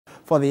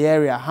for the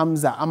area,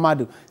 Hamza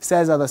Amadu,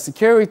 says that the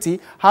security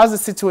has the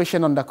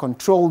situation under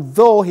control,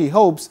 though he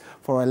hopes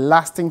for a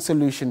lasting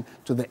solution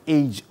to the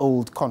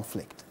age-old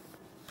conflict.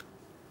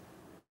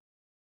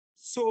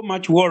 So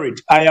much worried.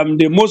 I am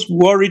the most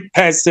worried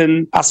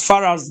person as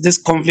far as this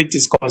conflict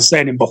is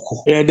concerned in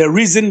Bawku. The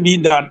reason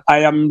being that I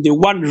am the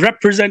one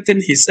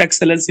representing His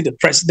Excellency, the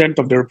President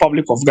of the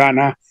Republic of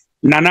Ghana,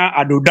 Nana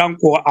Addo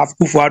Dankwa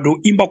Akufo-Addo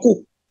in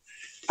Bawku.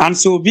 And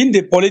so being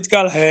the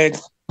political head,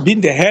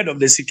 being the head of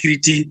the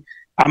security,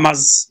 I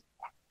must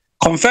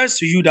confess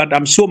to you that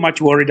I'm so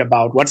much worried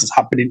about what is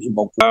happening in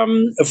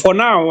Bawku. For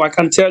now, I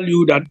can tell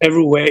you that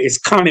everywhere is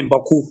calm in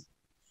Bawku.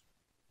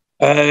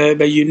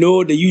 But you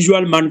know, the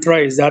usual mantra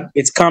is that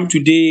it's calm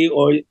today,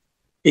 or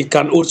it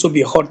can also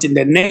be hot in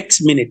the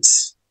next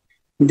minutes,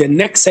 in the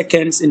next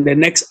seconds, in the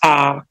next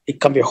hour,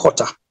 it can be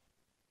hotter.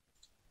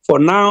 For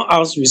now,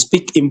 as we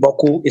speak in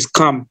Bawku, it's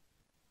calm.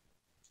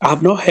 I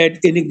have not heard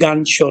any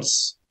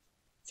gunshots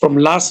from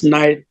last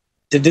night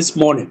to this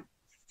morning.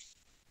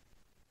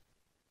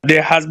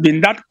 There has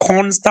been that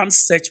constant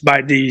search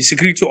by the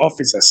security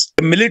officers.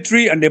 The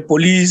military and the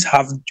police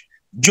have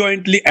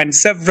jointly and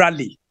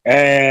severally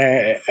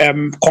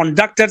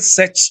conducted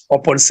search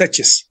upon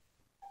searches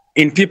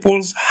in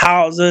people's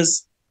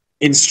houses,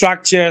 in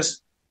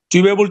structures,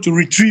 to be able to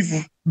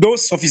retrieve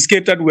those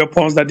sophisticated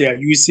weapons that they are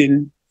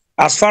using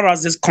as far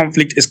as this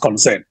conflict is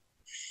concerned.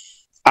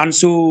 And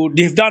so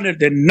they've done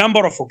it a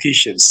number of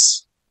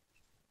occasions,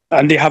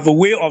 and they have a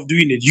way of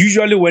doing it.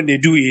 Usually when they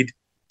do it,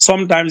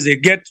 sometimes they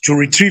get to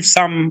retrieve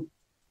some,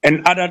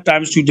 and other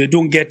times too, they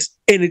don't get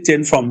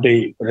anything from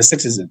the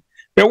citizen.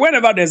 But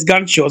whenever there's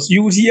gunshots,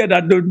 you hear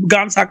that the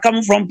guns are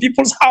coming from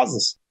people's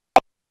houses.